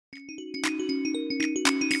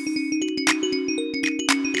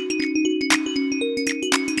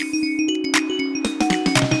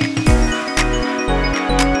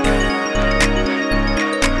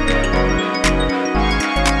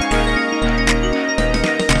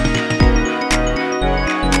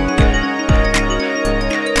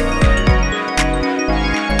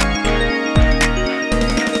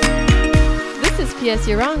Yes,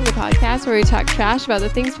 You're Wrong, the podcast where we talk trash about the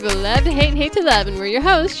things people love to hate and hate to love. And we're your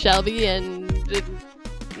hosts, Shelby and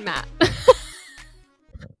Matt.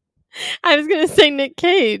 I was going to say Nick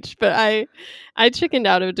Cage, but I chickened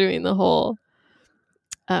out of doing the whole,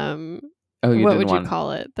 what would you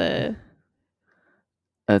call it?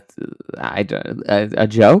 A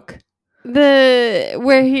joke?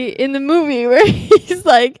 Where he, in the movie where he's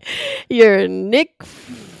like, you're Nick...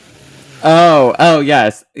 Oh,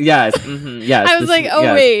 yes. Mm-hmm, yes. I was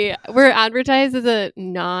wait, we're advertised as a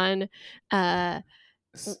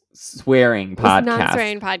swearing podcast.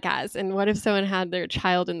 Non-swearing podcast. And what if someone had their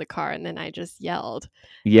child in the car and then I just yelled?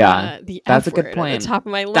 Yeah, the that's F a good word point. At the top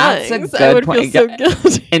of my That's lungs. a good I would point. feel so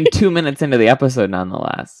guilty. And 2 minutes into the episode,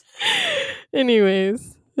 nonetheless.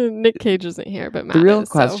 Anyways, Nick Cage isn't here, but Matt the real is,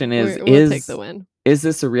 question so we'll take the win. Is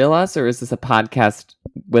this a real us or is this a podcast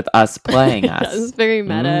with us playing us? Yeah, it's very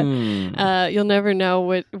meta. You'll never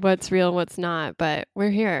know what's real and what's not, but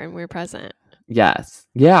we're here and we're present. Yes.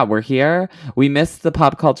 Yeah, we're here. We missed the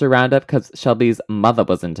pop culture roundup because Shelby's mother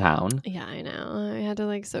was in town. Yeah, I know. I had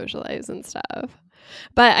to socialize and stuff.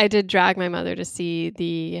 But I did drag my mother to see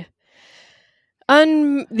the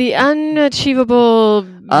unachievable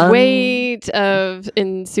weight of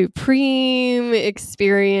in supreme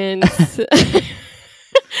experience.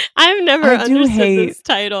 I've never understood this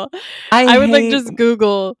title. I would just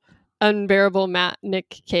Google unbearable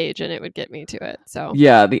Nick Cage and it would get me to it. So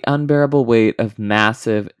yeah, the unbearable weight of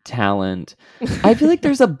massive talent. I feel like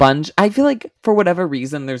there's a bunch. I feel like for whatever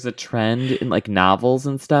reason there's a trend in novels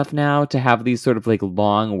and stuff now to have these sort of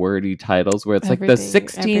long wordy titles where it's the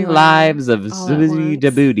 16 lives of Zibidi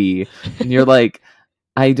Dabooty, and you're like,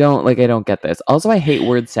 I don't get this. Also, I hate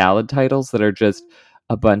word salad titles that are just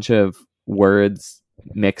a bunch of words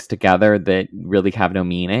mixed together that really have no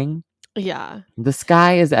meaning. Yeah. The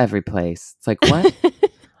sky is every place. It's what?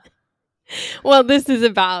 Well, this is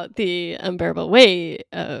about the unbearable weight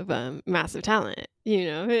of massive talent.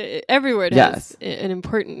 Every word has an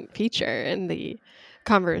important feature in the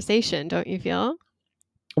conversation, don't you feel?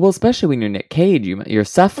 Well, especially when you're Nick Cage, you're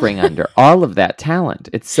suffering under all of that talent.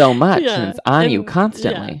 It's so much, and it's on you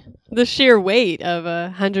constantly. Yeah. The sheer weight of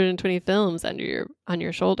 120 films on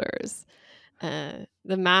your shoulders.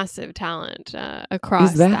 The massive talent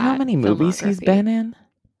across. Is that how many movies he's been in?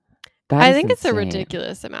 I think it's a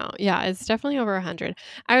ridiculous amount. Yeah, it's definitely over 100.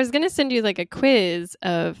 I was gonna send you a quiz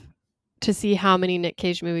to see how many Nick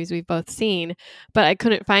Cage movies we've both seen, but I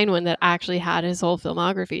couldn't find one that actually had his whole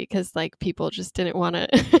filmography because people just didn't want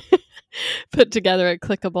to put together a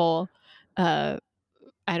clickable,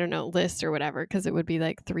 list or whatever, because it would be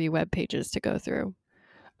 3 web pages to go through.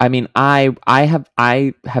 I mean, I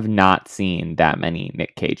have not seen that many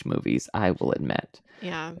Nick Cage movies, I will admit.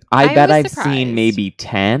 Yeah. I bet I've seen maybe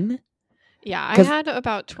 10. Yeah, I had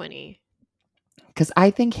about 20. Because I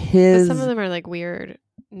think but some of them are weird,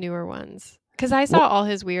 newer ones. Because I saw all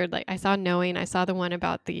his weird, I saw Knowing, I saw the one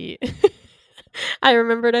about the... I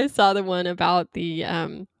remembered I saw the one about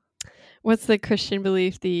the... what's the Christian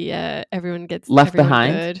belief? The everyone gets... Left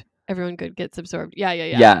Behind? Good. Everyone good gets absorbed. Yeah.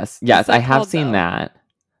 Yes, I have seen that.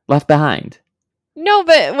 Left Behind. No,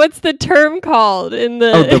 but what's the term called in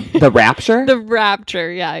the... Oh, the Rapture? The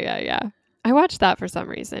Rapture, yeah. I watched that for some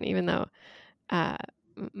reason, even though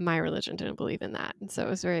my religion didn't believe in that. And so it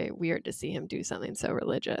was very weird to see him do something so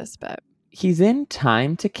religious, but... He's in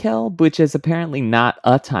Time to Kill, which is apparently not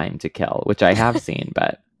a Time to Kill, which I have seen,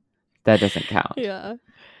 but that doesn't count. Yeah.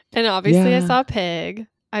 And obviously I saw Pig.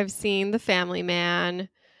 I've seen The Family Man.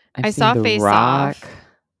 I saw Face Off.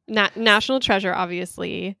 National Treasure,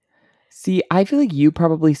 obviously. See, I feel like you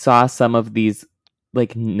probably saw some of these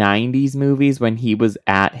 90s movies when he was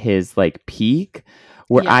at his peak,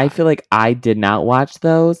 where I feel like I did not watch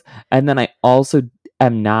those. And then I also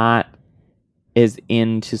am not as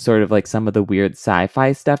into sort of some of the weird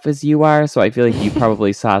sci-fi stuff as you are. So I feel like you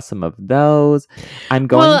probably saw some of those. I'm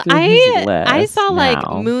going through his list I saw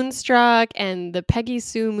now. Moonstruck and the Peggy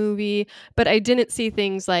Sue movie, but I didn't see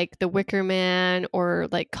things like The Wicker Man or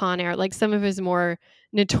Con Air, some of his more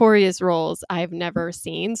notorious roles I've never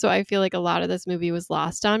seen. So I feel like a lot of this movie was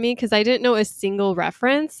lost on me because I didn't know a single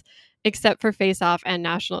reference except for Face Off and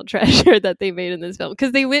National Treasure that they made in this film.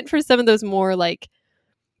 Because they went for some of those more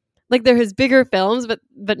Like they're his bigger films,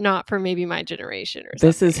 but not for maybe my generation or something.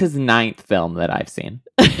 This is his 9th film that I've seen.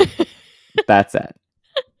 That's it.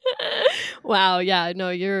 Wow. Yeah. No,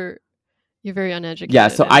 you're very uneducated. Yeah.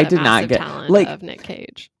 So I did not get talent of Nick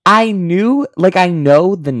Cage. I know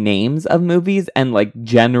the names of movies and like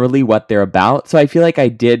generally what they're about. So I feel like I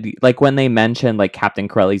did, like when they mentioned like Captain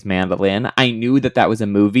Corelli's Mandolin, I knew that was a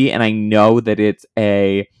movie, and I know that it's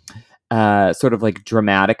a sort of like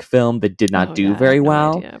dramatic film that did not do very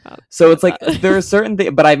well. So it's like there are certain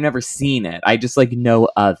things, but I've never seen it. I just like know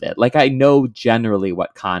of it. Like I know generally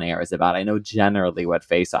what Con Air is about. I know generally what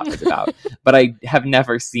Face Off is about, but I have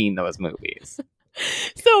never seen those movies.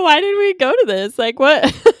 So why did we go to this? Like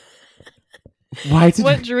what?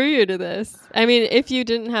 What drew you to this? I mean, if you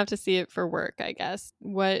didn't have to see it for work, I guess,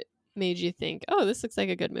 what made you think, oh, this looks like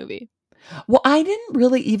a good movie? Well, I didn't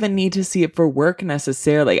really even need to see it for work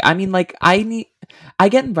necessarily. I mean, like I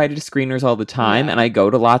get invited to screeners all the time, and I go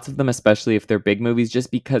to lots of them, especially if they're big movies,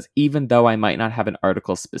 just because even though I might not have an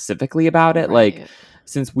article specifically about it, like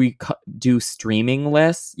since we do streaming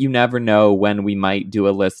lists, you never know when we might do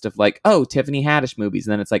a list of like, oh, Tiffany Haddish movies,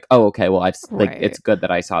 and then it's like, oh, okay, well, like it's good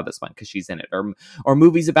that I saw this one because she's in it, or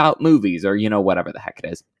movies about movies, or whatever the heck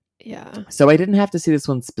it is. Yeah. So I didn't have to see this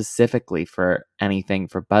one specifically for anything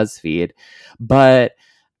for BuzzFeed, but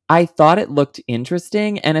I thought it looked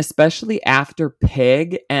interesting, and especially after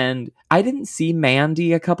Pig, and I didn't see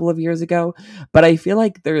Mandy a couple of years ago, but I feel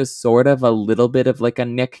like there is sort of a little bit of like a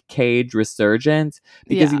Nick Cage resurgence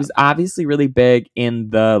because he was obviously really big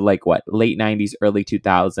in the late 90s, early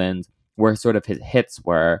 2000s, where sort of his hits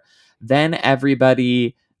were. Then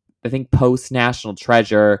everybody, I think post National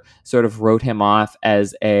Treasure, sort of wrote him off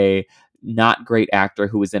as a not great actor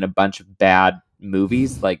who was in a bunch of bad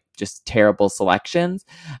movies, like just terrible selections.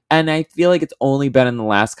 And I feel like it's only been in the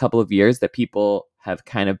last couple of years that people have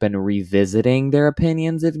kind of been revisiting their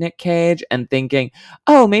opinions of Nick Cage and thinking,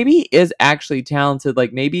 oh, maybe he is actually talented.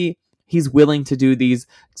 Like maybe he's willing to do these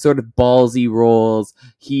sort of ballsy roles.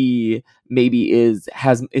 He maybe is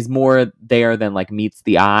more there than like meets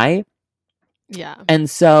the eye. Yeah. And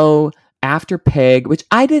so after Pig, which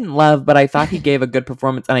I didn't love, but I thought he gave a good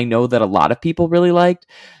performance, and I know that a lot of people really liked,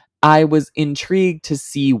 I was intrigued to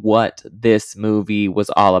see what this movie was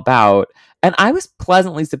all about. And I was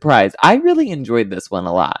pleasantly surprised. I really enjoyed this one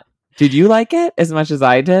a lot. Did you like it as much as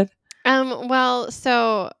I did? Well,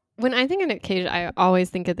 so when I think of Nick Cage, I always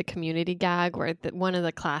think of the Community gag where one of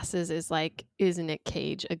the classes is like, is Nick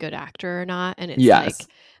Cage a good actor or not? And it's like,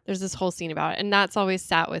 there's this whole scene about it. And that's always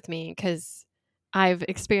sat with me because I've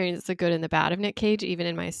experienced the good and the bad of Nick Cage, even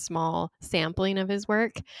in my small sampling of his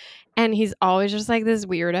work. And he's always just like this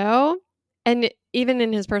weirdo. And even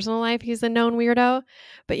in his personal life, he's a known weirdo.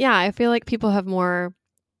 But yeah, I feel like people have more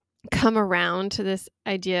come around to this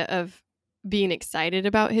idea of being excited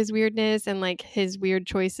about his weirdness and like his weird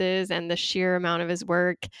choices and the sheer amount of his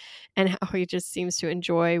work and how he just seems to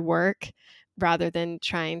enjoy work rather than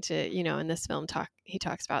trying to, in this film he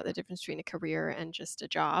talks about the difference between a career and just a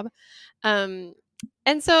job. And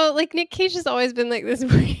so like Nick Cage has always been like this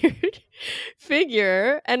weird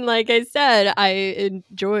figure. And like I said, I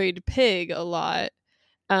enjoyed Pig a lot,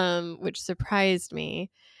 which surprised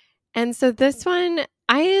me. And so this one,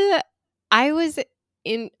 I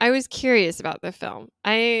was curious about the film.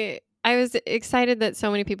 I was excited that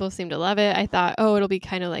so many people seemed to love it. I thought, oh, it'll be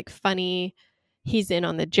kind of like funny. He's in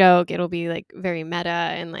on the joke. It'll be like very meta,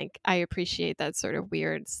 and like I appreciate that sort of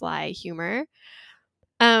weird, sly humor.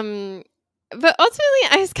 But ultimately,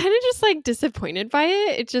 I was kind of just like disappointed by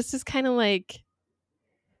it. It just is kind of like,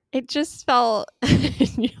 it just felt.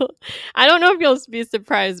 I don't know if you'll be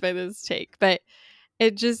surprised by this take, but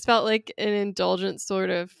it just felt like an indulgent sort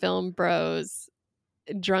of film bros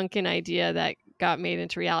drunken idea that got made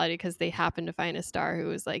into reality because they happened to find a star who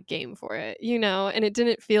was like game for it, and it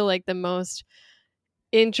didn't feel like the most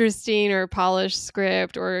interesting or polished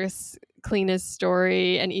script or cleanest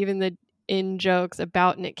story, and even the in jokes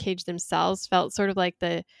about Nick Cage themselves felt sort of like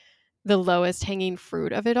the lowest hanging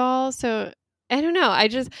fruit of it all. So I don't know. I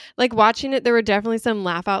just like watching it. There were definitely some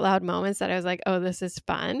laugh out loud moments that I was like, oh, this is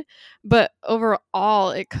fun. But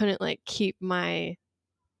overall, it couldn't like keep my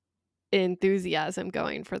enthusiasm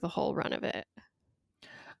going for the whole run of it.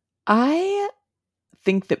 I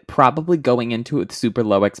think that probably going into it with super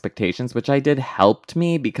low expectations, which I did, helped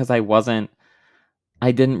me because I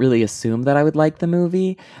didn't really assume that I would like the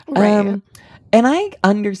movie. Right. And I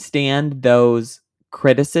understand those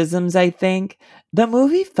criticisms. I think the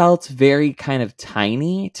movie felt very kind of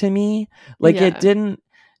tiny to me. Like it didn't,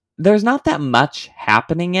 there's not that much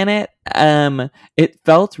happening in it. it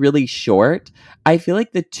felt really short. I feel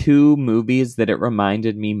like the two movies that it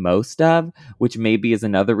reminded me most of, which maybe is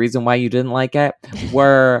another reason why you didn't like it,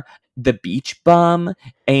 were The Beach Bum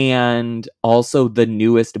and also the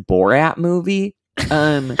newest Borat movie.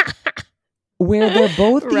 Where they're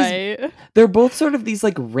both they're both sort of these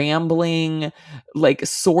like rambling, like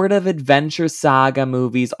sort of adventure saga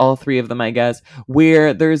movies, all three of them, I guess,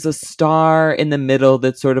 where there's a star in the middle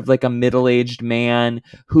that's sort of like a middle-aged man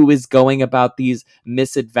who is going about these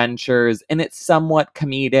misadventures, and it's somewhat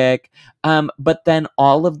comedic. But then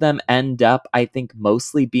all of them end up, I think,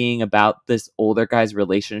 mostly being about this older guy's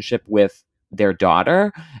relationship with their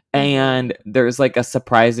daughter, and there's like a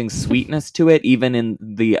surprising sweetness to it, even in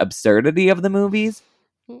the absurdity of the movies.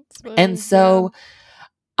 And so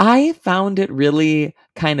I found it really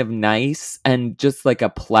kind of nice and just like a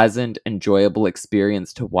pleasant, enjoyable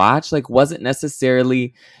experience to watch. Like, wasn't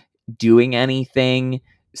necessarily doing anything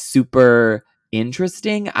super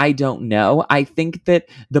interesting. I don't know. I think that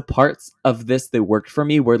the parts of this that worked for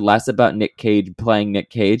me were less about Nick Cage playing Nick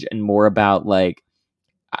Cage and more about like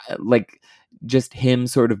just him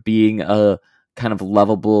sort of being a kind of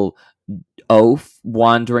lovable oaf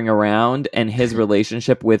wandering around, and his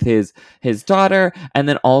relationship with his daughter. And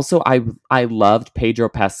then also I loved Pedro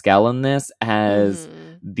Pascal in this as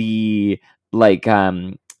the like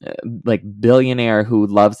billionaire who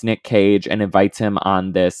loves Nick Cage and invites him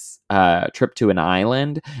on this trip to an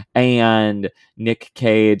island, and Nick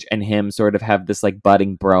Cage and him sort of have this like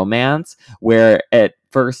budding bromance where at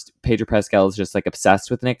first Pedro Pascal is just like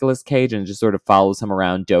obsessed with Nicolas Cage and just sort of follows him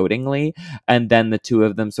around dotingly, and then the two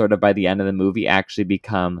of them sort of by the end of the movie actually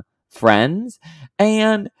become friends.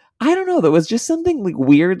 And I don't know, there was just something like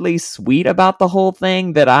weirdly sweet about the whole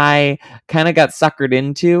thing that I kind of got suckered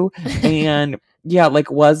into. And yeah, like,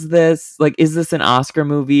 is this an Oscar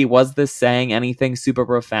movie? Was this saying anything super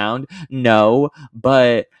profound? No,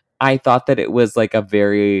 but I thought that it was like a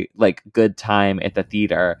very like good time at the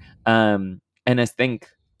theater. And I think,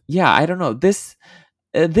 yeah, I don't know, this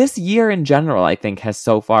year in general, I think has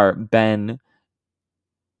so far been,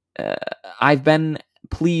 I've been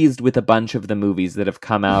pleased with a bunch of the movies that have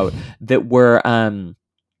come out that were,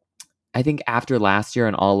 I think after last year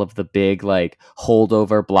and all of the big like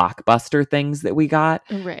holdover blockbuster things that we got,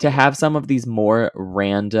 to have some of these more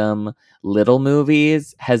random little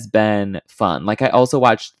movies has been fun. Like I also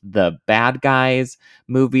watched the Bad Guys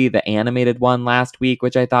movie, the animated one last week,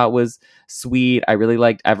 which I thought was sweet. I really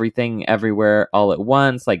liked Everything Everywhere All at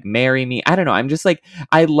Once, like Marry Me. I don't know. I'm just like,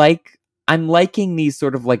 I'm liking these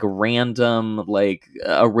sort of like random, like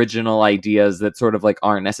original ideas that sort of like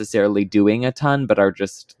aren't necessarily doing a ton, but are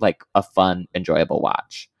just like a fun, enjoyable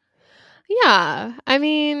watch. Yeah. I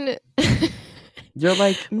mean, you're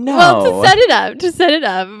like, no. Well, to set it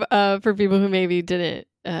up for people who maybe didn't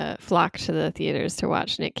flock to the theaters to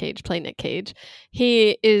watch Nick Cage play Nick Cage.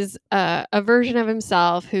 He is a version of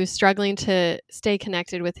himself who's struggling to stay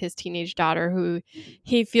connected with his teenage daughter, who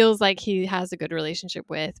he feels like he has a good relationship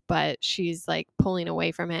with, but she's like pulling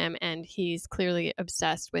away from him, and he's clearly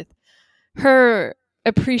obsessed with her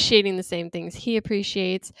appreciating the same things he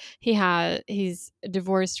appreciates. He's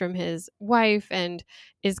divorced from his wife and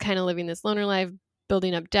is kind of living this loner life,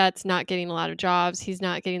 building up debts, not getting a lot of jobs. He's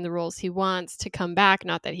not getting the roles he wants to come back,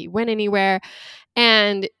 not that he went anywhere.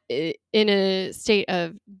 And in a state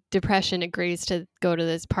of depression, agrees to go to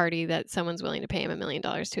this party that someone's willing to pay him $1 million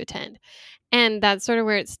to attend. And that's sort of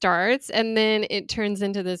where it starts. And then it turns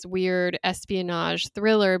into this weird espionage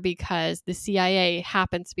thriller because the CIA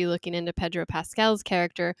happens to be looking into Pedro Pascal's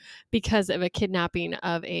character because of a kidnapping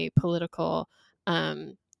of a political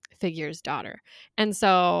figure's daughter. And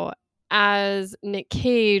so as Nick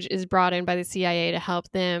Cage is brought in by the CIA to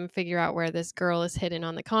help them figure out where this girl is hidden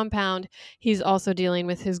on the compound, he's also dealing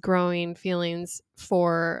with his growing feelings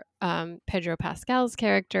for Pedro Pascal's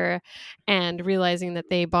character and realizing that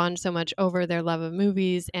they bond so much over their love of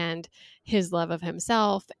movies and his love of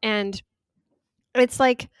himself. And it's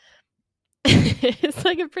like it's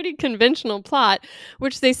like a pretty conventional plot,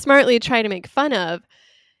 which they smartly try to make fun of.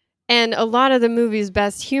 And a lot of the movie's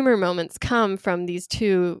best humor moments come from these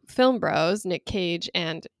two film bros, Nick Cage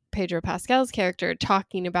and Pedro Pascal's character,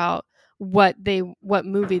 talking about what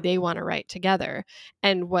movie they want to write together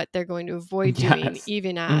and what they're going to avoid doing,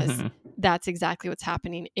 even as that's exactly what's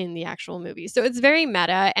happening in the actual movie. So it's very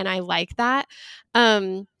meta, and I like that.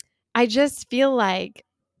 I just feel like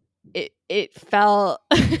it felt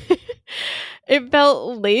it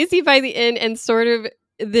felt lazy by the end, and sort of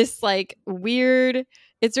this like weird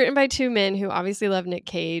It's written by two men who obviously love Nick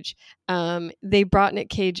Cage. They brought Nick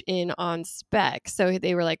Cage in on spec. So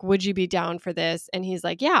they were like, would you be down for this? And he's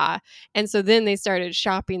like, yeah. And so then they started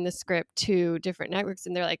shopping the script to different networks.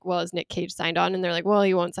 And they're like, well, is Nick Cage signed on? And they're like, well,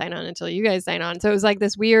 he won't sign on until you guys sign on. So it was like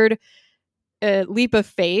this weird leap of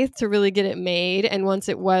faith to really get it made. And once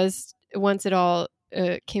it all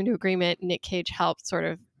came to agreement, Nick Cage helped sort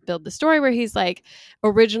of build the story where he's like,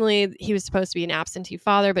 originally he was supposed to be an absentee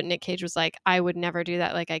father, but Nick Cage was like, I would never do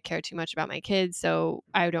that. Like, I care too much about my kids, so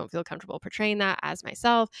I don't feel comfortable portraying that as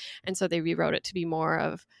myself. And so they rewrote it to be more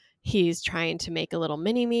of he's trying to make a little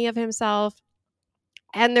mini me of himself.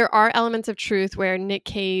 And there are elements of truth where Nick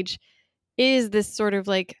Cage is this sort of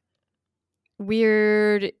like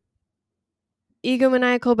weird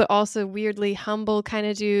egomaniacal but also weirdly humble kind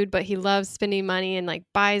of dude, but he loves spending money and like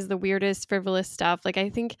buys the weirdest frivolous stuff. Like I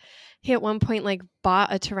think he at one point like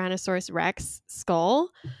bought a Tyrannosaurus Rex skull.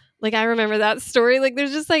 Like I remember that story. Like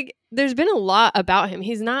there's been a lot about him.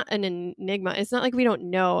 He's not an enigma. It's not like we don't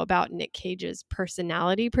know about Nick Cage's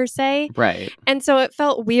personality per se. Right. And so it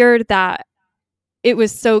felt weird that it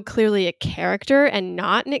was so clearly a character and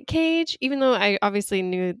not Nick Cage, even though I obviously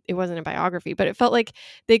knew it wasn't a biography, but it felt like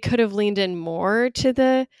they could have leaned in more to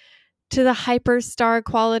the hyperstar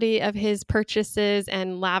quality of his purchases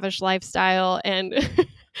and lavish lifestyle and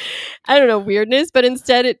I don't know, weirdness, but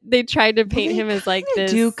instead they tried to paint him as like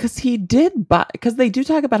this. Because he did buy, because they do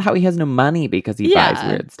talk about how he has no money because he buys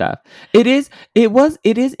weird stuff. It is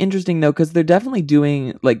interesting though, because they're definitely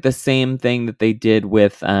doing like the same thing that they did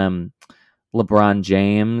with LeBron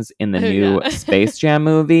James in the new Space Jam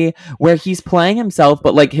movie, where he's playing himself,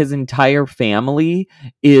 but like his entire family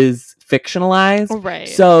is fictionalized. Right.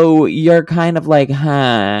 So you're kind of like,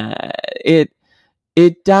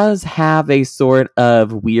 it does have a sort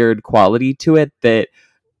of weird quality to it that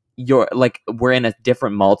you're like, we're in a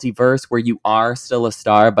different multiverse where you are still a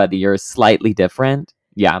star, but you're slightly different.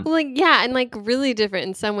 Yeah. Like, yeah. And like really different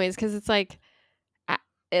in some ways. Cause it's like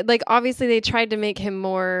obviously they tried to make him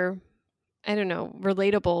more, I don't know,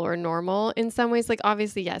 relatable or normal in some ways. Like,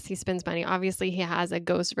 obviously, yes, he spends money. Obviously, he has a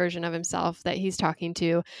ghost version of himself that he's talking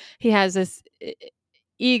to. He has this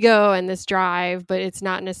ego and this drive, but it's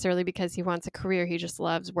not necessarily because he wants a career. He just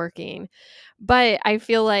loves working. But I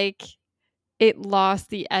feel like it lost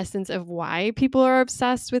the essence of why people are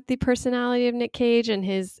obsessed with the personality of Nick Cage and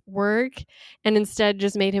his work, and instead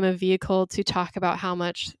just made him a vehicle to talk about how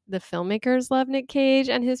much the filmmakers love Nick Cage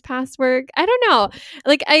and hhis past work. I don't know.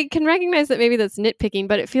 Like, I can recognize that maybe that's nitpicking,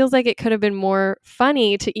 but it feels like it could have been more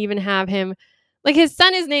funny to even have him, like, his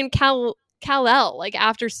son is named Kal-El, like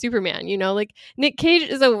after Superman, you know, like Nick Cage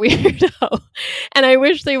is a weirdo. And I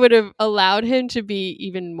wish they would have allowed him to be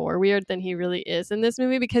even more weird than he really is in this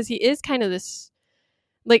movie, because he is kind of this,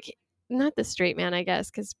 like, not the straight man, I guess,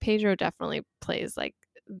 because Pedro definitely plays like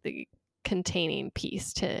the containing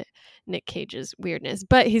piece to Nick Cage's weirdness,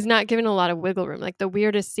 but he's not given a lot of wiggle room. Like the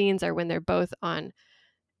weirdest scenes are when they're both on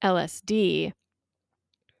LSD,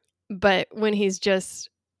 but when he's just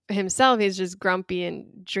himself, he's just grumpy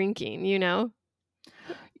and drinking, you know?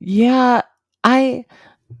 Yeah, I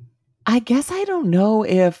guess I don't know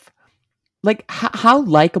if, like, how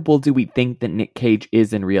likable do we think that Nick Cage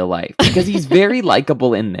is in real life? Because he's very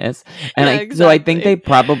likable in this, and so I think they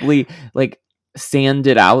probably like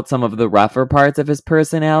sanded out some of the rougher parts of his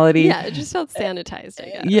personality. Yeah, it just felt sanitized,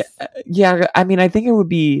 I guess. Yeah. I mean, I think it would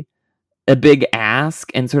be a big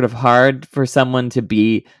ask and sort of hard for someone to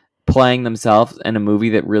be playing themselves in a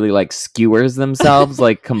movie that really like skewers themselves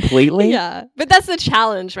like completely. Yeah, but that's the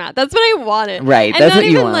challenge, Matt. That's what I wanted. Right, and that's what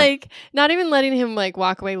you want. Not even letting him like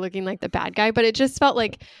walk away looking like the bad guy, but it just felt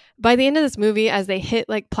like by the end of this movie, as they hit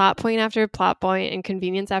like plot point after plot point and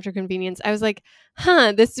convenience after convenience, I was like,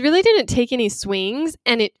 this really didn't take any swings,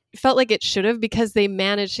 and it felt like it should have, because they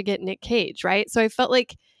managed to get Nick Cage, right? So I felt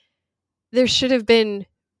like there should have been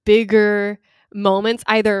bigger moments,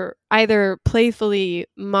 either playfully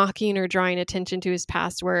mocking or drawing attention to his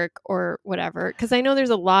past work or whatever, because I know there's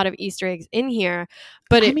a lot of Easter eggs in here,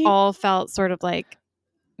 but it all felt sort of like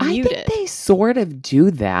muted. I think they sort of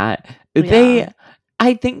do that.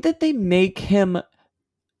 I think that they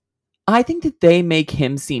make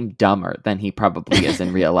him seem dumber than he probably is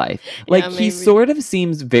in real life. Like, he sort of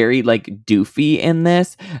seems very like doofy in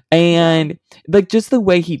this, and like just the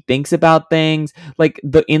way he thinks about things, like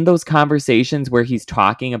in those conversations where he's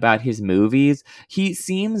talking about his movies, he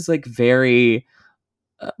seems like very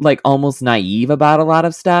like almost naive about a lot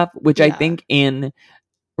of stuff, which I think in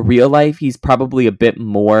real life he's probably a bit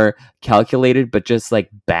more calculated, but just like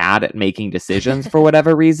bad at making decisions for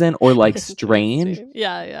whatever reason, or like strange.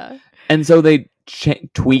 Yeah. And so they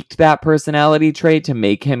tweaked that personality trait to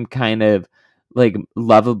make him kind of like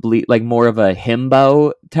lovably, like more of a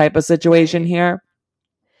himbo type of situation here.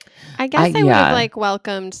 I guess I would have like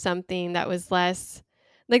welcomed something that was less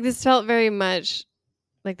like this felt very much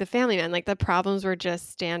like The Family Man. Like the problems were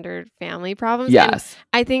just standard family problems. Yes.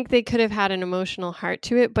 And I think they could have had an emotional heart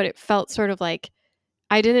to it, but it felt sort of like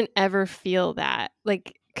I didn't ever feel that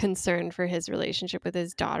like concern for his relationship with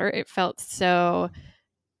his daughter. It felt so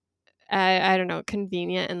I don't know,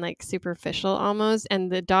 convenient and like superficial almost.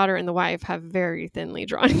 And the daughter and the wife have very thinly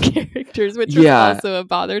drawn characters, which was also a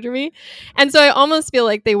bother to me. And so I almost feel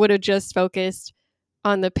like they would have just focused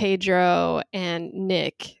on the Pedro and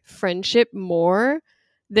Nick friendship more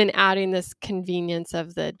than adding this convenience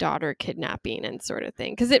of the daughter kidnapping and sort of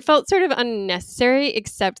thing. Because it felt sort of unnecessary,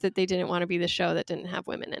 except that they didn't want to be the show that didn't have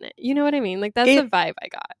women in it. You know what I mean? Like that's the vibe I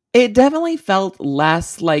got. It definitely felt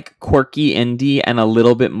less like quirky indie and a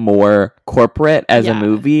little bit more corporate as a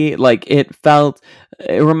movie. Like it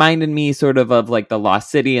reminded me sort of like The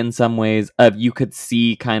Lost City in some ways. Of you could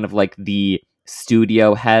see kind of like the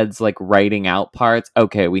studio heads like writing out parts.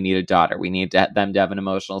 Okay, we need a daughter. We need them to have an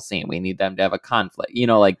emotional scene. We need them to have a conflict. You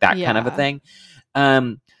know, like that kind of a thing.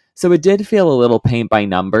 So it did feel a little paint by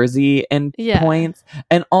numbersy in points,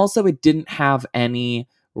 and also it didn't have any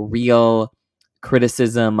real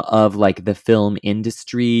criticism of like the film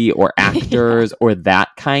industry or actors or that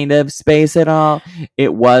kind of space at all.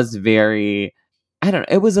 It was very, I don't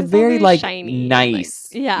know. It was a very like shiny, nice,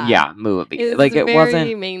 movie. It was like it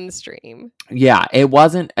wasn't mainstream. Yeah, it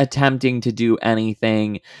wasn't attempting to do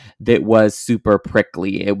anything that was super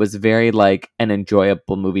prickly. It was very like an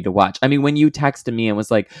enjoyable movie to watch. I mean, when you texted me and was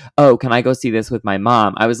like, "Oh, can I go see this with my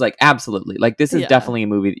mom?" I was like, "Absolutely!" Like this is definitely a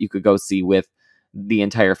movie that you could go see with the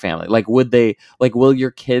entire family. Like will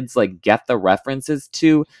your kids like get the references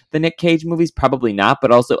to the Nick Cage movies? Probably not,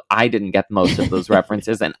 but also I didn't get most of those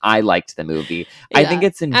references and I liked the movie. I think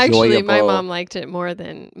it's enjoyable. Actually, my mom liked it more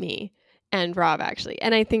than me and Rob actually.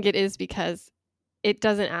 And I think it is because it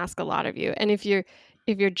doesn't ask a lot of you. And if you're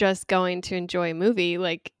just going to enjoy a movie,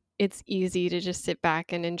 like it's easy to just sit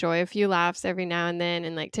back and enjoy a few laughs every now and then.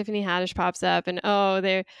 And like Tiffany Haddish pops up and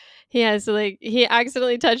he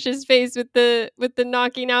accidentally touched his face with the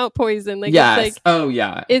knocking out poison. Like yes.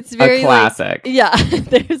 It's very a classic.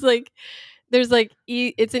 there's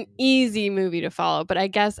it's an easy movie to follow, but I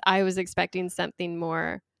guess I was expecting something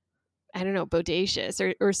more, I don't know,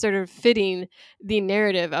 bodacious or sort of fitting the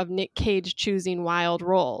narrative of Nick Cage choosing wild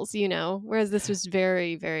roles, you know, whereas this was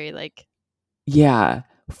very, very like. Yeah.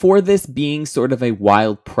 For this being sort of a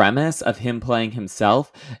wild premise of him playing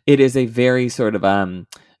himself, it is a very sort of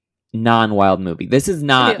non-wild movie. This is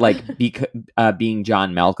not like being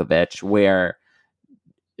John Malkovich, where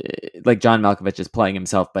like John Malkovich is playing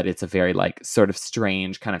himself, but it's a very like sort of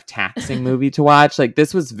strange kind of taxing movie to watch. Like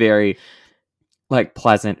this was very like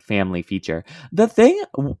pleasant family feature. The thing,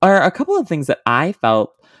 or a couple of things that I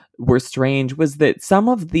felt were strange, was that some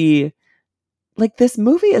of the like this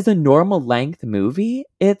movie is a normal length movie.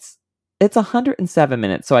 It's 107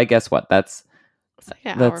 minutes. So I guess what that's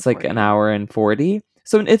like an hour and 40.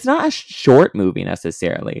 So it's not a short movie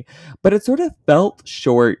necessarily, but it sort of felt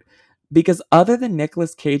short because other than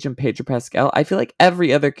Nicolas Cage and Pedro Pascal, I feel like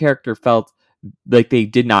every other character felt like they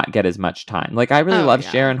did not get as much time. Like I really love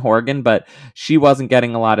Sharon Horgan, but she wasn't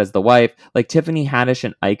getting a lot as the wife. Like Tiffany Haddish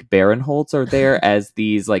and Ike Barinholtz are there as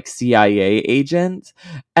these like CIA agents,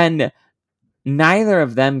 and neither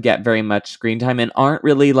of them get very much screen time and aren't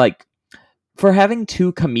really like, for having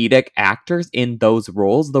two comedic actors in those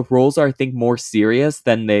roles, the roles are, I think, more serious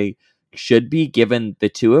than they should be given the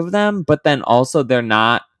two of them, but then also they're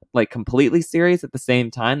not like completely serious at the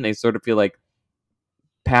same time. They sort of feel like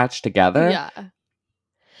patched together.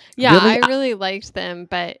 I really liked them,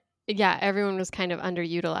 but everyone was kind of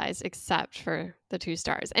underutilized except for the two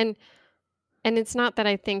stars. And it's not that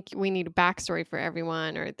I think we need a backstory for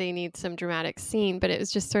everyone or they need some dramatic scene, but it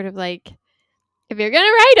was just sort of like, if you're going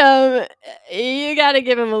to write them, you got to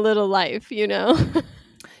give them a little life, you know?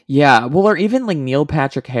 Yeah. Well, or even like Neil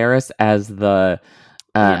Patrick Harris as the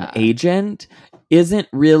agent isn't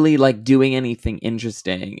really like doing anything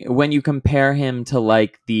interesting when you compare him to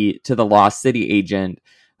like the Lost City agent,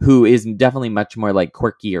 who is definitely much more like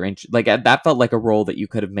quirky or like that felt like a role that you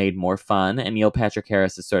could have made more fun. And Neil Patrick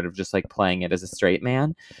Harris is sort of just like playing it as a straight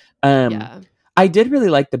man. I did really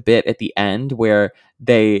like the bit at the end where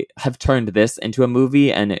they have turned this into a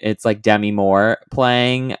movie and it's like Demi Moore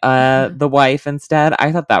playing the wife instead.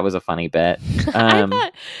 I thought that was a funny bit.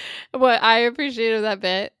 What I appreciated that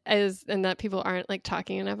bit is, and that people aren't like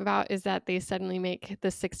talking enough about, is that they suddenly make the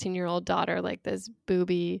 16-year-old daughter like this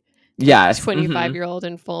booby 25-year-old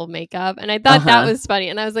in full makeup. And I thought that was funny.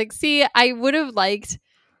 And I was like, see, I would have liked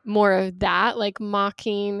more of that, like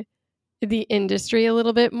mocking the industry a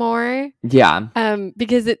little bit more. Yeah.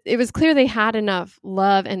 Because it was clear they had enough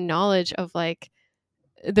love and knowledge of like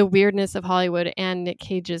the weirdness of Hollywood and Nick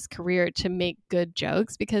Cage's career to make good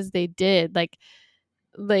jokes, because they did like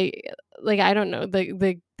I don't know,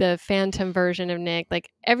 the Phantom version of Nick,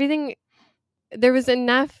 like everything, there was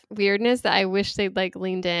enough weirdness that I wish they'd like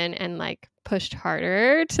leaned in and like pushed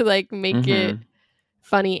harder to like make it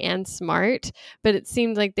funny and smart. But it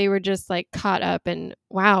seemed like they were just like caught up in,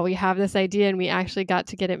 wow, we have this idea and we actually got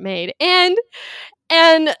to get it made. And we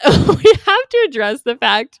have to address the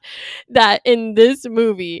fact that in this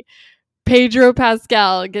movie, Pedro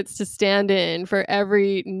Pascal gets to stand in for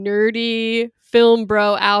every nerdy film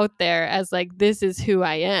bro out there as like, this is who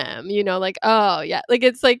I am, you know, like, oh yeah, like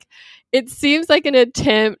it's like, it seems like an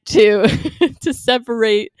attempt to to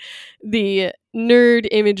separate the nerd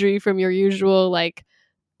imagery from your usual like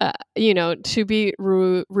you know, to be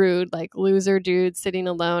rude, like loser dude sitting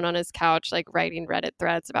alone on his couch, like writing Reddit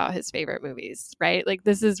threads about his favorite movies, right? Like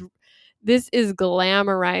this is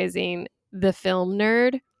glamorizing the film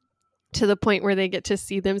nerd to the point where they get to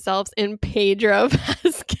see themselves in Pedro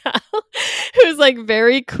Pascal, who's like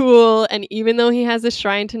very cool. And even though he has a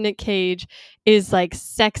shrine to Nick Cage, is like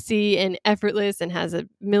sexy and effortless and has a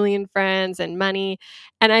million friends and money.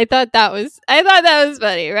 And I thought that was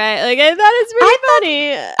funny, right? Like I thought it's pretty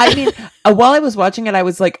funny. I mean, while I was watching it, I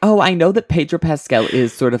was like, oh, I know that Pedro Pascal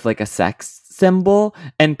is sort of like a sex symbol,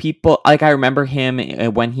 and people like, I remember him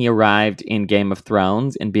when he arrived in Game of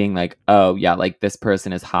Thrones and being like, oh yeah, like this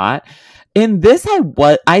person is hot. In this,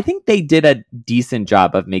 I think they did a decent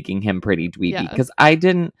job of making him pretty dweeby, because I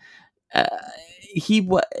didn't.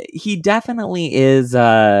 He definitely is.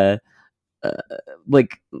 Like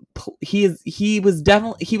he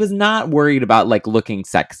was not worried about like looking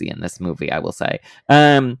sexy in this movie, I will say.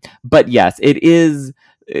 But yes, it is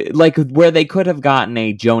like where they could have gotten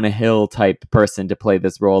a Jonah Hill type person to play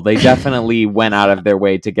this role. They definitely went out of their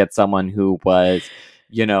way to get someone who was,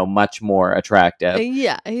 you know, much more attractive.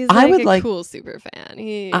 Yeah, he's like a cool super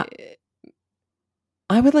fan.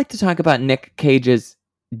 I would like to talk about Nick Cage's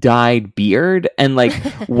dyed beard and like,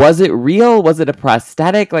 was it real? Was it a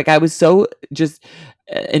prosthetic? Like I was so just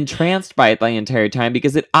entranced by it the entire time,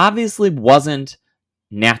 because it obviously wasn't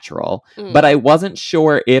natural, but I wasn't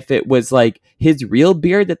sure if it was like his real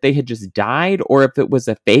beard that they had just dyed, or if it was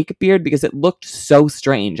a fake beard, because it looked so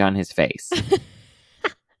strange on his face.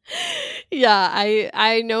 Yeah,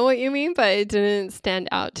 I know what you mean, but it didn't stand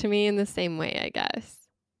out to me in the same way, I guess.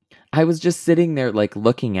 I was just sitting there like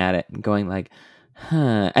looking at it and going like,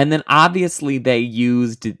 huh. And then obviously they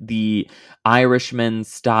used the Irishman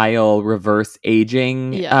style reverse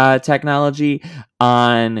aging technology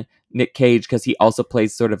on Nick Cage, because he also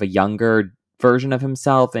plays sort of a younger version of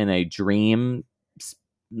himself in a dream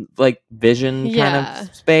like vision kind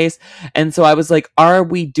of space. And so I was like, are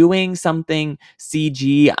we doing something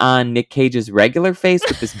CG on Nick Cage's regular face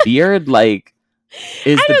with this beard? Like,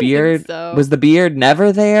 was the beard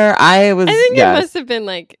never there? I think it must have been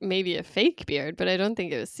like maybe a fake beard, but I don't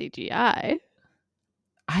think it was CGI.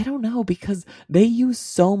 I don't know, because they use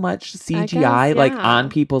so much CGI like on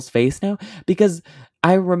people's face now. Because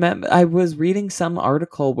I remember I was reading some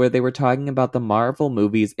article where they were talking about the Marvel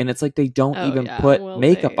movies, and it's like they don't even put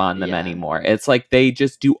makeup on them anymore. It's like they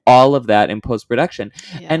just do all of that in post-production.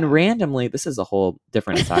 And randomly, this is a whole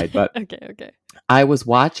different side, but okay. I was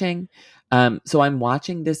watching so I'm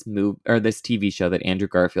watching this this TV show that Andrew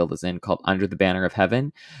Garfield is in called Under the Banner of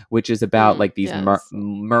Heaven, which is about like these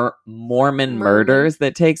Mormon murders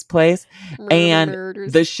that takes place.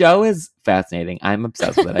 The show is fascinating. I'm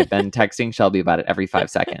obsessed with it. I've been texting Shelby about it every 5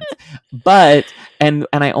 seconds. But and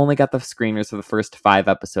I only got the screeners for the first 5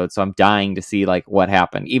 episodes, so I'm dying to see like what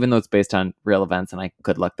happened, even though it's based on real events and I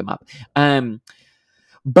could look them up.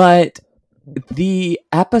 But the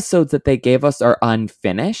episodes that they gave us are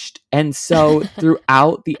unfinished, and so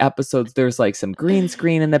throughout the episodes there's like some green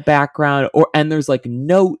screen in the background, and there's like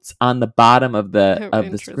notes on the bottom of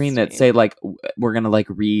the screen that say like, we're gonna like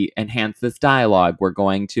enhance this dialogue, we're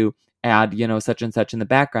going to add, you know, such and such in the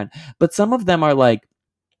background. But some of them are like,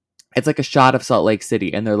 it's like a shot of Salt Lake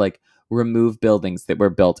City and they're like, remove buildings that were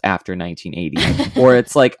built after 1980 or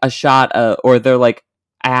it's like a shot or they're like,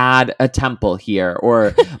 add a temple here,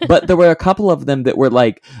 but there were a couple of them that were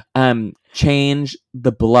like change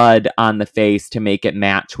the blood on the face to make it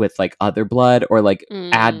match with like other blood, or like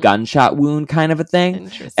add gunshot wound kind of a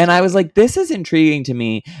thing. And I was like, this is intriguing to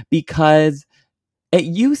me, because it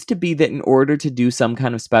used to be that in order to do some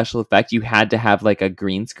kind of special effect, you had to have like a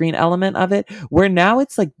green screen element of it, where now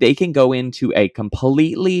it's like they can go into a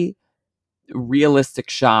completely realistic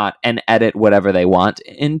shot and edit whatever they want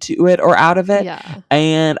into it or out of it. Yeah.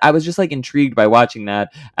 And I was just like intrigued by watching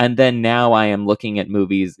that. And then now I am looking at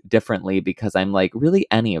movies differently because I'm like, really,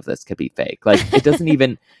 any of this could be fake. Like, it doesn't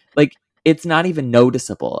even, like, it's not even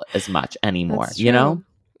noticeable as much anymore, you know?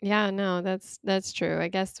 Yeah, no, that's true. I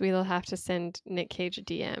guess we'll have to send Nick Cage a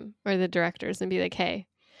DM or the directors and be like, hey,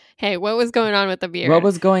 what was going on with the beard? What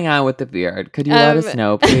was going on with the beard? Could you let us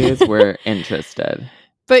know, please? We're interested.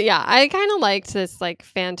 But yeah, I kind of liked this like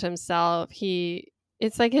Phantom self.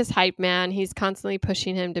 It's like his hype man. He's constantly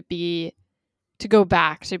pushing him to go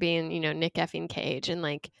back to being, Nick effing Cage and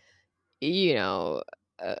like,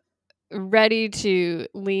 ready to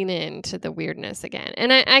lean into the weirdness again.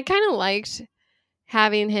 And I kind of liked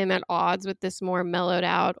having him at odds with this more mellowed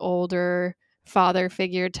out, older father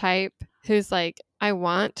figure type who's like, I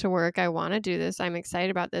want to work. I want to do this. I'm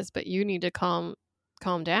excited about this, but you need to calm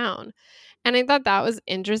down. And I thought that was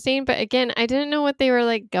interesting. But again, I didn't know what they were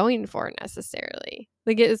like going for necessarily.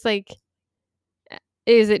 Like, it was like,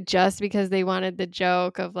 is it just because they wanted the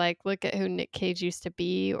joke of like, look at who Nick Cage used to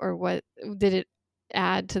be, or what did it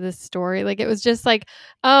add to the story? Like, it was just like,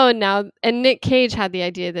 oh, now, and Nick Cage had the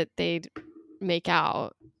idea that they'd make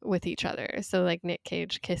out with each other. So like Nick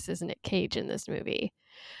Cage kisses Nick Cage in this movie.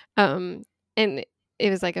 And it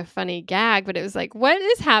was like a funny gag, but it was like, what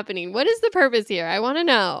is happening? What is the purpose here? I want to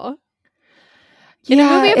know. In a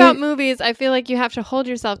movie about movies, I feel like you have to hold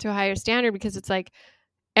yourself to a higher standard because it's like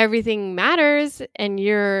everything matters and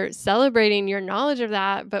you're celebrating your knowledge of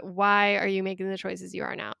that. But why are you making the choices you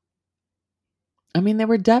are now? I mean, there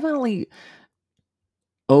were definitely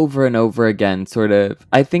over and over again sort of,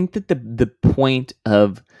 I think that the point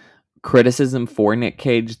of criticism for Nick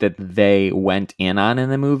Cage that they went in on in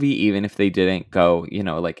the movie, even if they didn't go,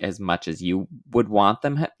 like as much as you would want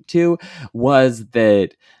them to, was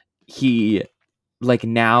that he like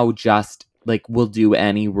now just like will do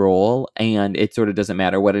any role and it sort of doesn't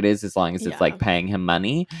matter what it is as long as it's like paying him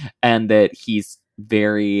money, and that he's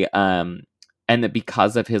very and that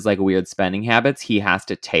because of his like weird spending habits, he has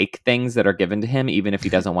to take things that are given to him even if he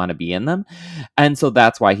doesn't want to be in them. And so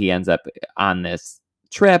that's why he ends up on this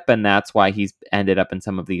trip, and that's why he's ended up in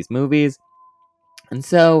some of these movies. And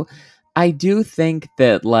so I do think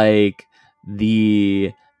that like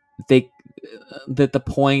that the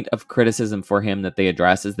point of criticism for him that they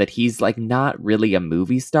address is that he's like not really a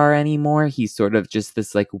movie star anymore. He's sort of just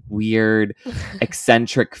this like weird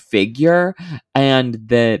eccentric figure, and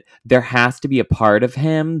that there has to be a part of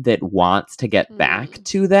him that wants to get back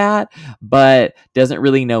to that but doesn't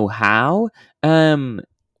really know how. And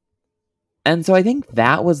so I think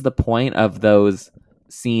that was the point of those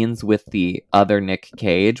scenes with the other Nick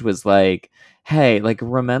Cage, was like, hey, like,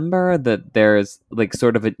 remember that there's like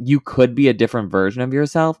sort of you could be a different version of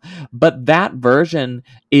yourself, but that version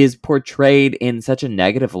is portrayed in such a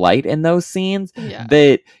negative light in those scenes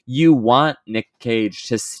that you want Nick Cage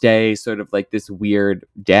to stay sort of like this weird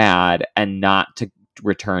dad and not to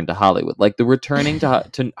return to Hollywood. Like, the returning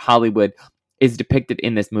to Hollywood is depicted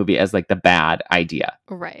in this movie as like the bad idea.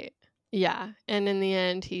 Right. Yeah. And in the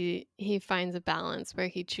end, he finds a balance where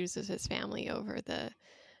he chooses his family over the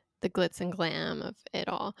glitz and glam of it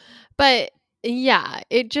all. But yeah,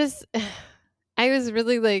 it just, I was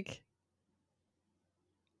really like,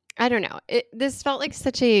 I don't know. This felt like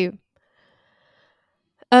such a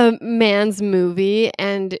man's movie.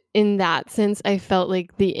 And in that sense, I felt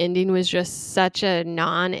like the ending was just such a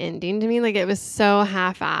non-ending to me. Like, it was so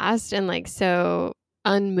half-assed and like so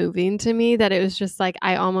unmoving to me that it was just like,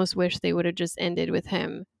 I almost wish they would have just ended with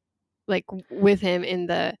him, like with him in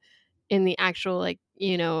the actual like,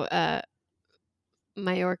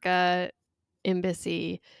 Majorca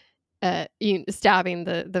embassy, stabbing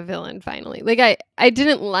the villain finally. Like, I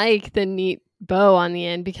didn't like the neat bow on the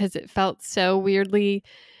end because it felt so weirdly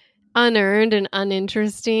unearned and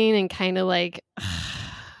uninteresting and kind of like,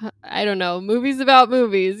 I don't know, movies about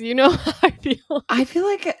movies, you know how I feel? I feel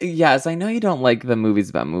like, yes, I know you don't like the movies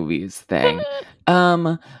about movies thing.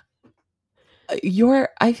 I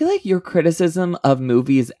feel like your criticism of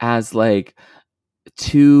movies as like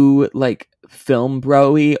too like film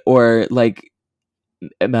bro-y or like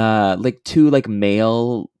too like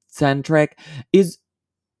male centric is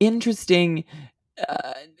interesting,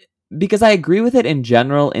 because I agree with it in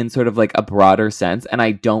general in sort of like a broader sense, and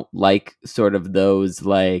I don't like sort of those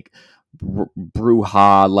like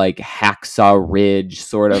Bruja, like Hacksaw Ridge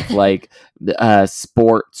sort of like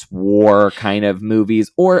sports war kind of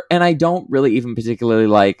movies, and I don't really even particularly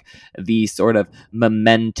like the sort of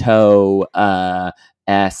Memento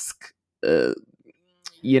esque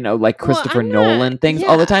like Christopher Nolan things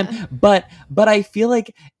all the time, but I feel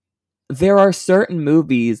like there are certain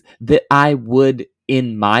movies that I would,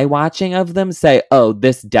 in my watching of them, say, oh,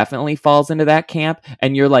 this definitely falls into that camp.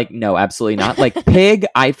 And you're like, no, absolutely not. Like Pig,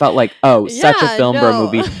 I felt like, oh, such a film bro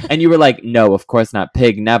movie. And you were like, no, of course not.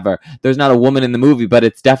 Pig, never. There's not a woman in the movie, but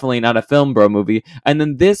it's definitely not a film bro movie. And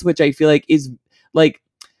then this, which I feel like is like,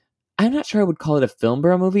 I'm not sure I would call it a film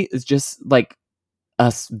bro movie. It's just like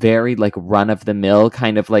a very like run of the mill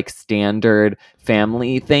kind of like standard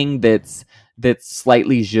family thing that's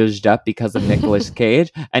slightly zhuzhed up because of Nicolas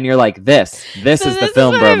Cage, and you're like, this is the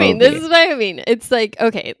film bro movie. This is what I mean. It's like,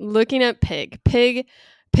 okay, looking at Pig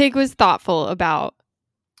was thoughtful about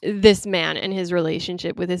this man and his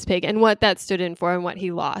relationship with his pig and what that stood in for and what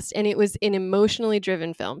he lost. And it was an emotionally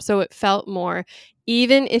driven film. So it felt more,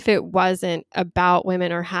 even if it wasn't about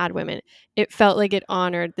women or had women, it felt like it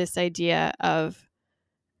honored this idea of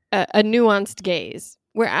a nuanced gaze.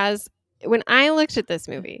 Whereas when I looked at this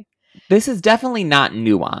movie, this is definitely not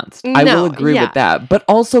nuanced. I will agree with that. But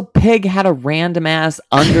also, Pig had a random ass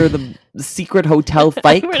under the secret hotel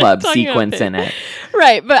Fight Club sequence in it.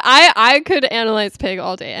 Right. But I could analyze Pig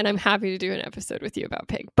all day, and I'm happy to do an episode with you about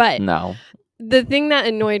Pig. But no, the thing that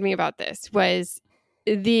annoyed me about this was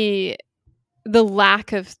the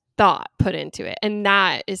lack of thought put into it. And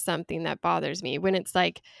that is something that bothers me when it's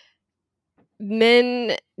like,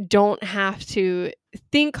 men don't have to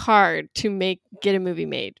think hard to get a movie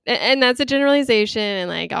made. And that's a generalization,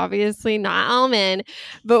 and like obviously not all men.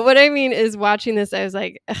 But what I mean is, watching this, I was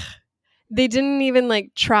like, ugh, they didn't even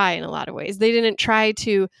like try in a lot of ways. They didn't try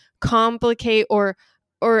to complicate or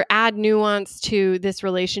add nuance to this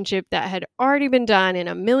relationship that had already been done in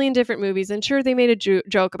a million different movies. And sure, they made a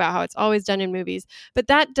joke about how it's always done in movies, but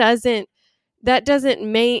that doesn't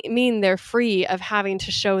mean they're free of having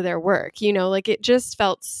to show their work. You know, like it just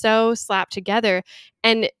felt so slapped together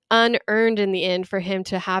and unearned in the end for him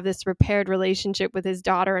to have this repaired relationship with his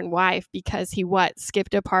daughter and wife because he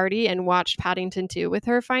skipped a party and watched Paddington 2 with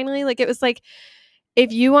her finally. Like it was like,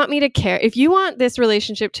 if you want me to care, if you want this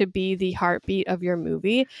relationship to be the heartbeat of your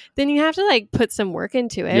movie, then you have to like put some work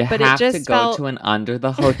into it. But it just go to an under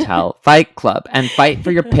the hotel Fight Club and fight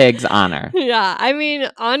for your pig's honor. Yeah, I mean,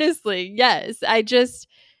 honestly, yes.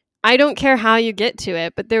 I don't care how you get to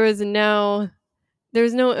it, but there was no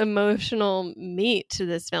emotional meat to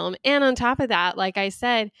this film. And on top of that, like I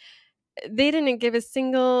said, they didn't give a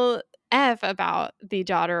single F about the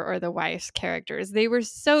daughter or the wife's characters. They were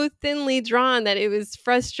so thinly drawn that it was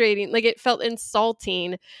frustrating. Like it felt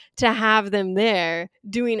insulting to have them there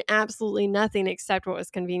doing absolutely nothing except what was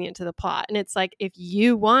convenient to the plot. And it's like, if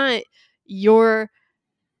you want your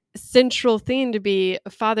central theme to be a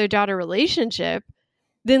father-daughter relationship,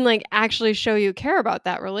 then like actually show you care about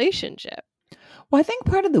that relationship. Well, I think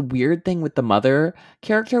part of the weird thing with the mother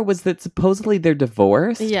character was that supposedly they're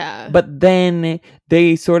divorced. Yeah. But then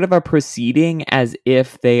they sort of are proceeding as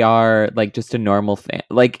if they are like just a normal thing.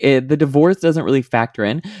 Like the divorce doesn't really factor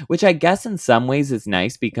in, which I guess in some ways is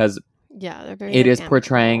nice because they're very it is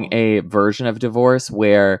portraying a version of divorce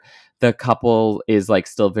where the couple is like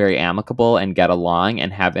still very amicable and get along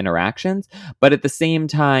and have interactions. But at the same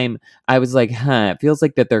time, I was like, it feels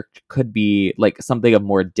like that there could be like something of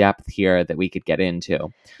more depth here that we could get into.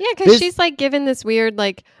 Yeah, because she's like given this weird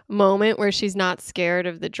like moment where she's not scared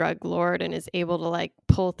of the drug lord and is able to like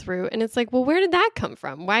pull through. And it's like, well, where did that come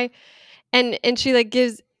from? Why? And she like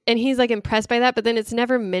gives, and he's like impressed by that, but then it's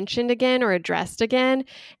never mentioned again or addressed again.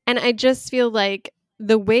 And I just feel like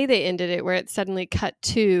the way they ended it, where it suddenly cut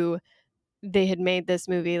to they had made this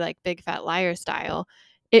movie like Big Fat Liar style,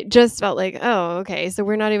 it just felt like, oh, okay, so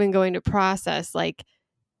we're not even going to process like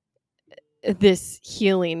this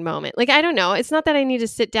healing moment. Like, I don't know. It's not that I need to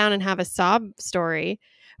sit down and have a sob story,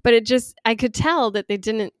 but I could tell that they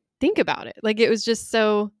didn't think about it. Like, it was just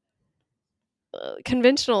so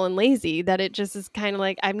conventional and lazy that it just is kind of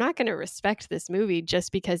like, I'm not going to respect this movie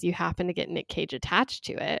just because you happen to get Nick Cage attached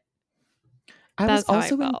to it. I was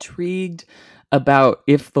also intrigued about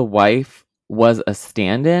if the wife was a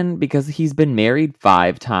stand-in because he's been married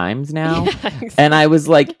 5 times now. Yeah, exactly. And I was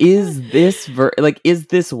like, is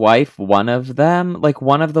this wife one of them? Like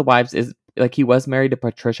one of the wives is like, he was married to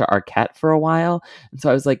Patricia Arquette for a while. And so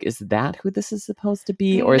I was like, is that who this is supposed to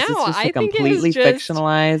be? Or is this just a completely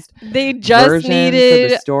fictionalized version for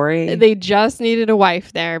the story? They just needed a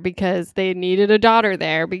wife there because they needed a daughter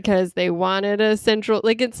there because they wanted a central,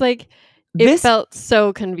 like, it's like, it felt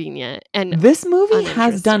so convenient. And this movie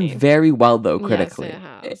has done very well, though, critically.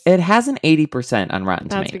 Yes, it has an 80% on Rotten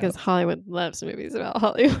Tomatoes. That's because Hollywood loves movies about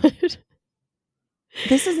Hollywood.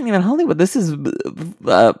 This isn't even Hollywood. This is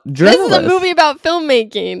journalists. This is a movie about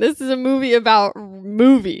filmmaking. This is a movie about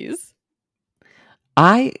movies.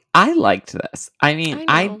 I liked this. I mean,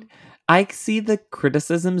 I I see the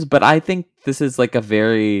criticisms, but I think this is like a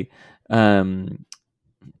very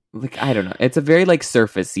like, I don't know. It's a very like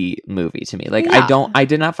surfacey movie to me. Like I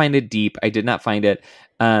did not find it deep. I did not find it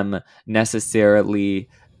necessarily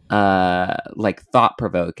like thought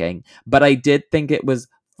provoking, but I did think it was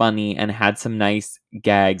funny and had some nice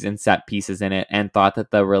gags and set pieces in it, and thought that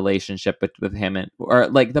the relationship with him and, or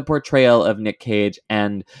like the portrayal of Nick Cage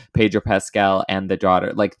and Pedro Pascal and the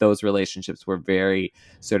daughter, like those relationships were very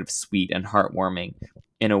sort of sweet and heartwarming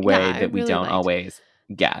in a way that we don't always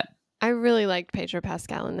get. I really liked Pedro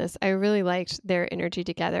Pascal in this. I really liked their energy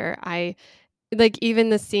together. I like even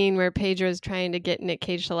the scene where Pedro's trying to get Nick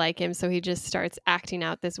Cage to like him, so he just starts acting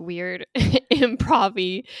out this weird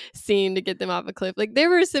improv-y scene to get them off a cliff. Like there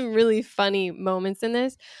were some really funny moments in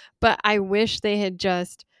this, but I wish they had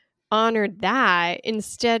just honored that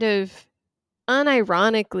instead of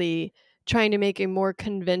unironically trying to make a more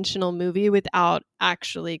conventional movie without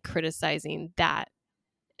actually criticizing that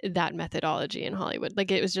methodology in Hollywood. Like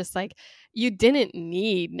it was just like you didn't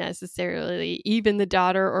need necessarily even the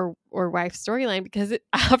daughter or wife storyline because it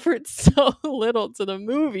offered so little to the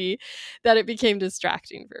movie that it became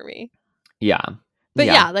distracting for me. Yeah. But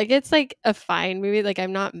yeah, like it's like a fine movie. Like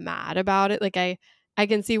I'm not mad about it. Like I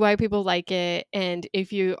can see why people like it, and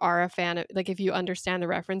if you are a fan of, like if you understand the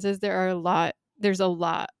references, there's a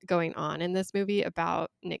lot going on in this movie about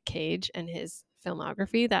Nick Cage and his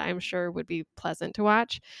filmography that I'm sure would be pleasant to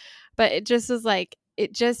watch. But it just was like,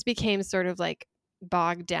 it just became sort of like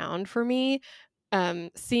bogged down for me,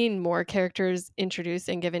 seeing more characters introduced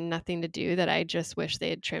and given nothing to do, that I just wish they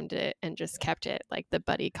had trimmed it and just kept it like the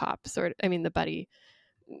buddy cop sort of, I mean the buddy,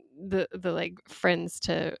 the like friends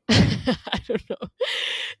to I don't know,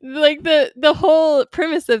 like the whole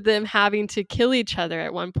premise of them having to kill each other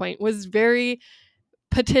at one point was very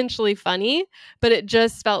potentially funny, but it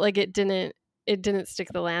just felt like it didn't stick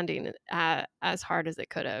the landing as hard as it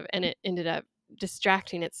could have, and it ended up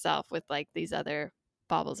distracting itself with like these other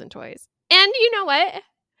baubles and toys. And you know what?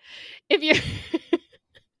 If you're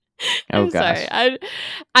I'm sorry.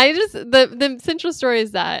 I just the central story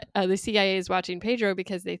is that the CIA is watching Pedro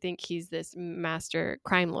because they think he's this master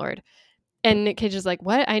crime lord. And Nick Cage is like,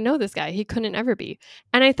 what? I know this guy. He couldn't ever be.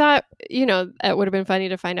 And I thought, it would have been funny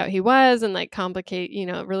to find out he was and like complicate,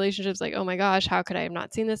 relationships. Like, oh my gosh, how could I have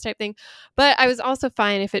not seen this type thing? But I was also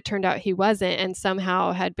fine if it turned out he wasn't and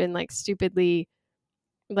somehow had been like stupidly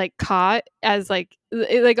like caught as like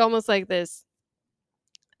almost like this,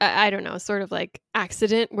 I don't know, sort of like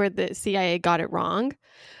accident where the CIA got it wrong.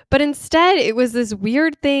 But instead, it was this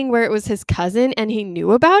weird thing where it was his cousin and he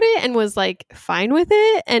knew about it and was like fine with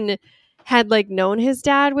it and had like known his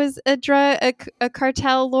dad was a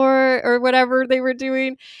cartel lord or whatever they were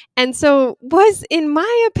doing, and so was, in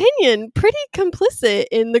my opinion, pretty complicit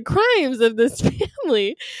in the crimes of this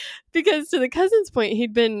family, because to the cousin's point,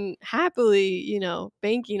 he'd been happily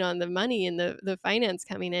banking on the money and the finance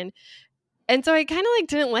coming in. And so I kind of like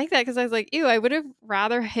didn't like that, because I was like, ew, I would have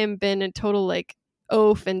rather him been a total like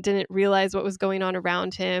oaf and didn't realize what was going on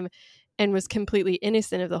around him and was completely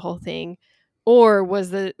innocent of the whole thing, or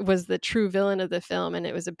was the true villain of the film and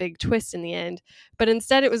it was a big twist in the end. But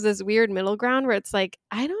instead it was this weird middle ground where it's like,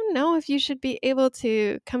 I don't know if you should be able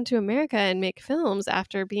to come to America and make films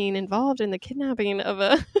after being involved in the kidnapping of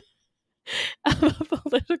a of a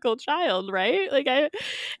political child, right? Like it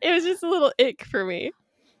was just a little ick for me.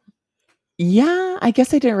 Yeah, I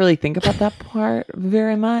guess I didn't really think about that part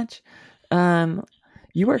very much.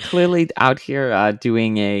 You were clearly out here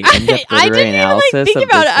doing a in-depth literary analysis. I didn't even think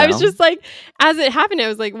about it. I was just like, as it happened, I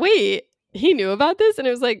was like, wait, he knew about this? And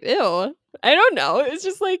it was like, ew, I don't know. It was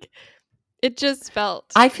just like, it just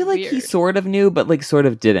felt I feel like weird. He sort of knew, but like sort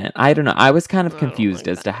of didn't. I don't know. I was kind of confused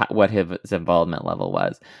as to what his involvement level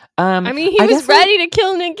was. I mean, he was ready to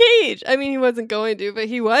kill Nick Cage. I mean, he wasn't going to, but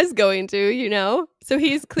he was going to, So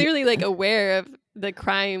he's clearly like aware of the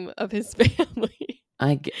crime of his family.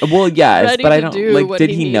 Yes, but I don't like. Did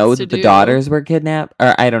he know that the daughters were kidnapped?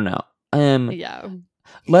 Or I don't know. Yeah.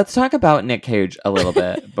 Let's talk about Nick Cage a little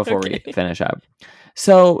bit before we finish up.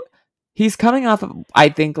 So he's coming off of, I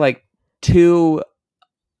think, like two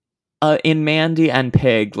in Mandy and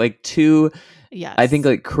Pig, like two. Yes. I think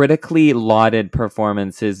like critically lauded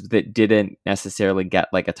performances that didn't necessarily get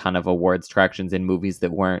like a ton of awards tractions in movies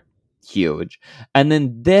that weren't huge. And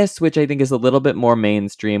then this, which I think is a little bit more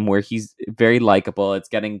mainstream, where he's very likable. It's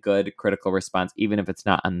getting good critical response, even if it's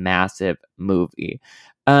not a massive movie.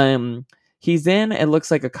 He's in, it looks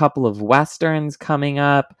like, a couple of Westerns coming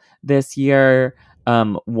up this year.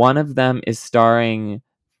 One of them is starring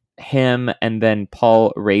him and then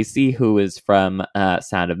Paul Raci, who is from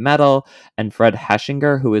Sound of Metal, and Fred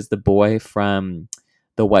Heshinger, who is the boy from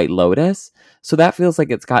The White Lotus. So that feels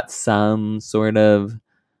like it's got some sort of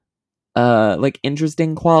like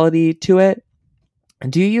interesting quality to it.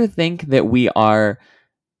 Do you think that we are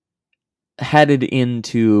headed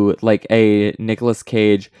into like a Nicolas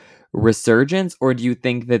Cage resurgence, or do you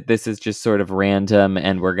think that this is just sort of random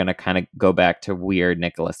and we're gonna kind of go back to weird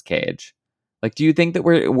Nicolas Cage? Like, do you think that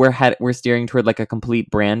we're steering toward like a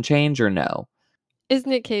complete brand change, or no? Is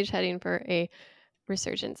Nick Cage heading for a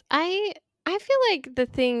resurgence? I feel like the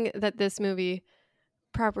thing that this movie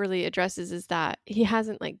properly addresses is that he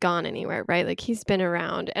hasn't like gone anywhere, right? Like he's been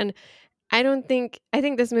around, and I think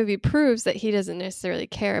this movie proves that he doesn't necessarily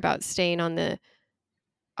care about staying on the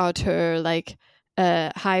auteur like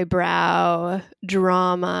highbrow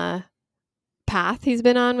drama path he's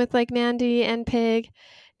been on with like Mandy and Pig.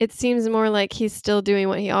 It seems more like he's still doing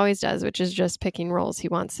what he always does, which is just picking roles he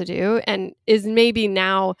wants to do, and is maybe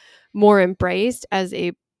now more embraced as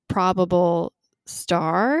a probable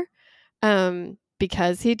star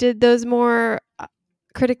because he did those more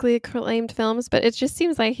critically acclaimed films. But it just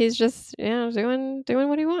seems like he's just doing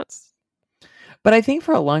what he wants. But I think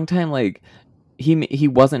for a long time, like he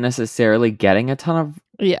wasn't necessarily getting a ton of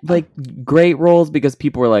like great roles because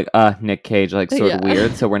people were like, Nick Cage, like sort of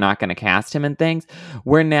weird, so we're not going to cast him in things.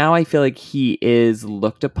 Where now I feel like he is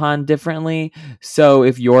looked upon differently. So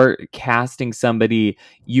if you're casting somebody,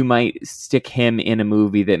 you might stick him in a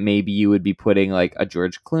movie that maybe you would be putting like a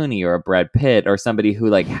George Clooney or a Brad Pitt or somebody who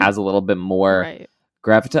like has a little bit more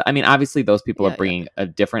gravitas. I mean, obviously those people are bringing a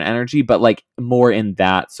different energy, but like more in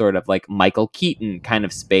that sort of like Michael Keaton kind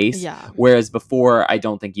of space. Yeah. Whereas before, I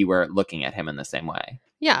don't think you were looking at him in the same way.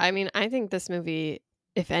 Yeah, I mean, I think this movie,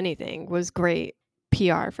 if anything, was great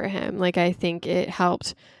PR for him. Like, I think it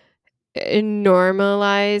helped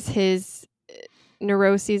normalize his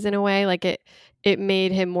neuroses in a way. Like, it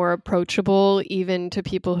made him more approachable even to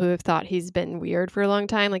people who have thought he's been weird for a long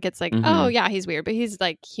time. Like, it's like, oh, yeah, he's weird, but he's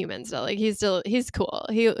like human still. Like, he's cool.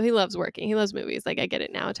 He loves working. He loves movies. Like, I get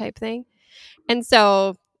it now type thing. And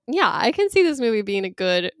so, yeah, I can see this movie being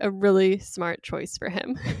a really smart choice for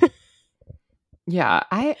him. Yeah,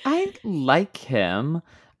 I like him.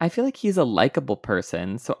 I feel like he's a likable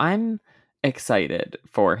person, so I'm excited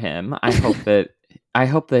for him. I hope that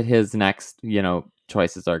his next,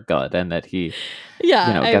 choices are good and that he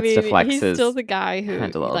gets to flex he's his still the guy who,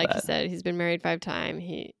 like bit. you said, he's been married 5 times.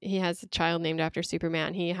 He has a child named after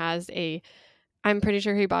Superman. He has I'm pretty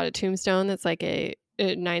sure he bought a tombstone that's like a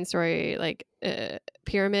 9-story like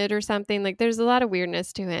pyramid or something. Like there's a lot of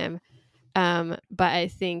weirdness to him. But I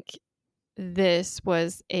think this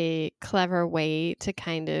was a clever way to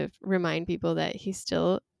kind of remind people that he's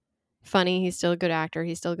still funny, he's still a good actor,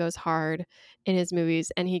 he still goes hard in his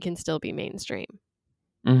movies, and he can still be mainstream.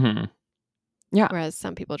 Mm-hmm. Yeah. Whereas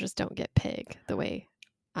some people just don't get Pig the way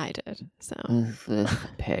I did. So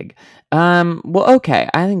Pig. Well, okay.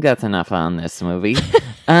 I think that's enough on this movie.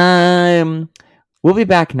 We'll be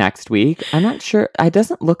back next week. I'm not sure. It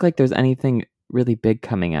doesn't look like there's anything really big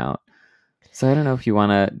coming out. So I don't know if you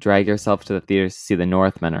want to drag yourself to the theaters to see The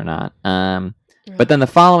Northman or not. But then the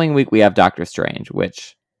following week we have Doctor Strange,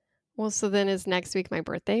 which... Well, so then is next week my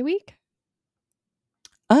birthday week?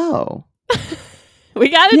 Oh. We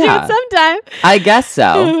got to do it sometime. I guess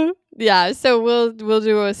so. Yeah, so we'll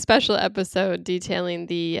do a special episode detailing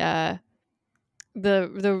the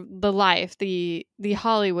life, the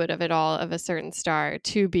Hollywood of it all of a certain star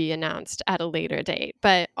to be announced at a later date,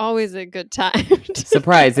 but always a good time.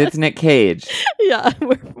 Surprise! It's Nick Cage. Yeah,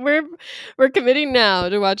 we're committing now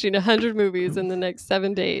to watching 100 movies in the next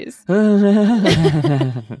 7 days.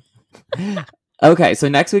 Okay, so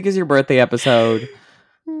next week is your birthday episode,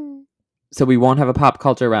 so we won't have a pop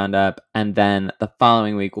culture roundup, and then the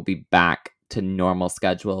following week we'll be back to normal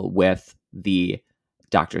schedule with the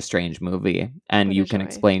Doctor Strange movie, and you can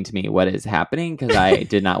explain to me what is happening, because I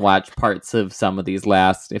did not watch parts of some of these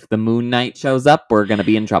last. If the Moon Knight shows up, we're gonna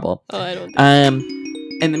be in trouble. Oh, I don't.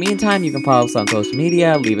 In the meantime, you can follow us on social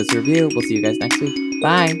media, leave us a review. We'll see you guys next week.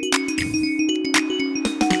 Bye.